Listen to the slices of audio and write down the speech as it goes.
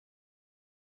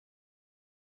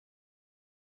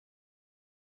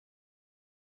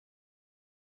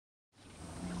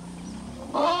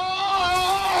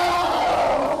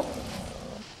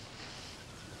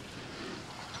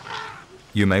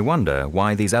You may wonder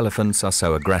why these elephants are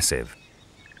so aggressive.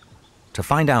 To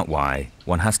find out why,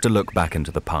 one has to look back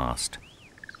into the past.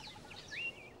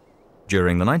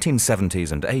 During the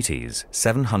 1970s and 80s,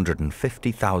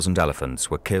 750,000 elephants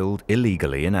were killed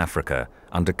illegally in Africa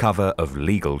under cover of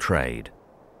legal trade.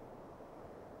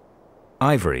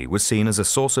 Ivory was seen as a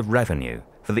source of revenue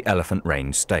for the elephant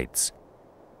range states.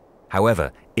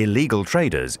 However, illegal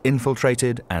traders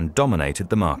infiltrated and dominated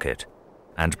the market,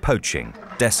 and poaching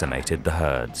decimated the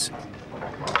herds.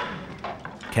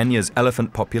 Kenya's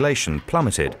elephant population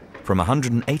plummeted from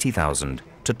 180,000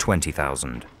 to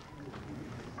 20,000.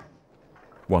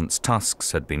 Once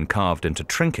tusks had been carved into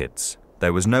trinkets,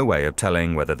 there was no way of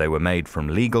telling whether they were made from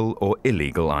legal or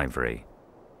illegal ivory.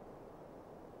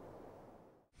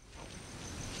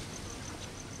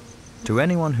 To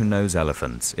anyone who knows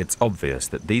elephants, it's obvious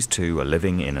that these two are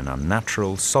living in an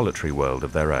unnatural, solitary world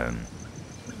of their own.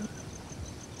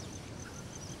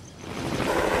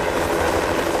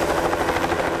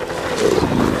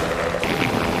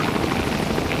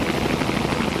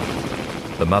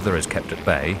 The mother is kept at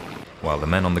bay, while the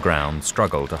men on the ground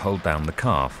struggle to hold down the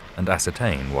calf and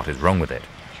ascertain what is wrong with it.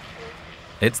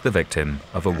 It's the victim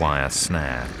of a wire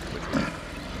snare.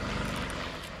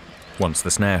 Once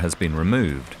the snare has been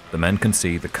removed, the men can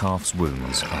see the calf's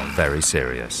wounds are very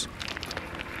serious.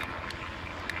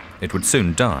 It would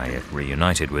soon die if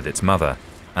reunited with its mother,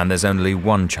 and there's only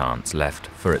one chance left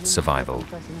for its survival.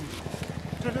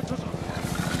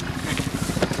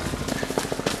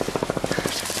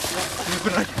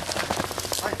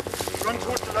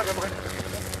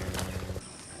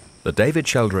 The David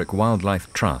Sheldrick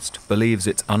Wildlife Trust believes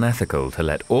it's unethical to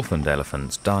let orphaned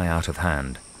elephants die out of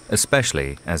hand,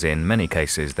 especially as in many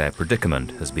cases their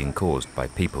predicament has been caused by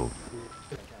people.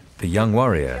 The young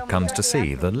warrior comes to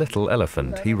see the little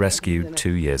elephant he rescued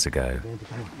 2 years ago.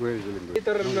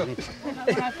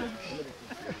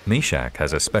 Mishak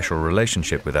has a special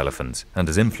relationship with elephants and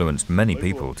has influenced many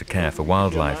people to care for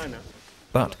wildlife.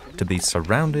 But to be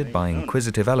surrounded by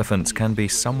inquisitive elephants can be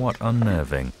somewhat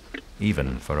unnerving,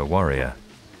 even for a warrior.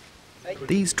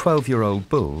 These 12-year-old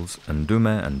bulls,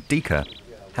 Ndume and Dika,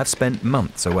 have spent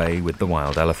months away with the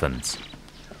wild elephants.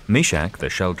 Mishak, the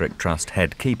Sheldrick Trust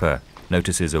head keeper,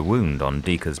 notices a wound on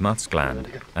Dika's musk gland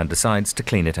and decides to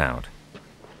clean it out.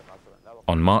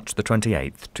 On March the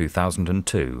 28th,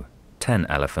 2002, 10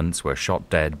 elephants were shot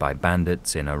dead by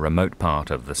bandits in a remote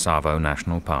part of the Tsavo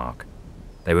National Park.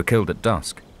 They were killed at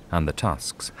dusk, and the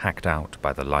tusks hacked out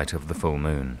by the light of the full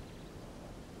moon.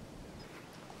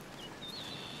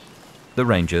 The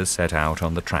rangers set out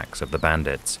on the tracks of the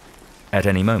bandits. At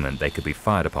any moment they could be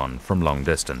fired upon from long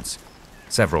distance.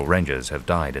 Several rangers have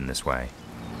died in this way.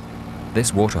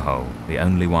 This waterhole, the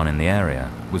only one in the area,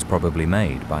 was probably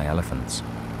made by elephants.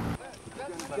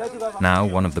 Now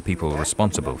one of the people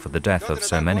responsible for the death of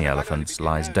so many elephants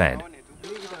lies dead.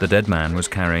 The dead man was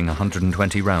carrying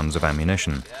 120 rounds of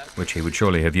ammunition, which he would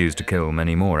surely have used to kill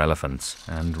many more elephants,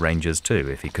 and rangers too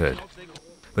if he could.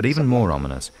 But even more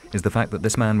ominous is the fact that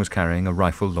this man was carrying a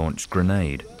rifle-launched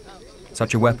grenade.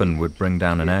 Such a weapon would bring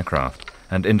down an aircraft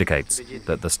and indicates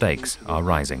that the stakes are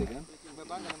rising.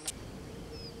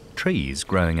 Trees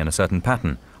growing in a certain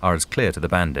pattern are as clear to the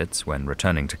bandits when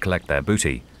returning to collect their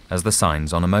booty as the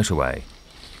signs on a motorway.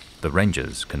 The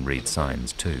rangers can read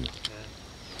signs too.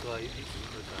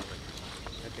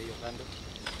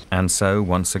 And so,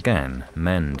 once again,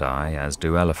 men die as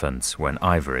do elephants when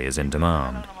ivory is in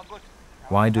demand.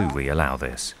 Why do we allow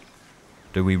this?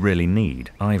 Do we really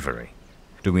need ivory?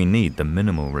 Do we need the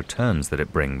minimal returns that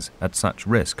it brings at such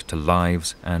risk to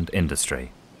lives and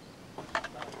industry?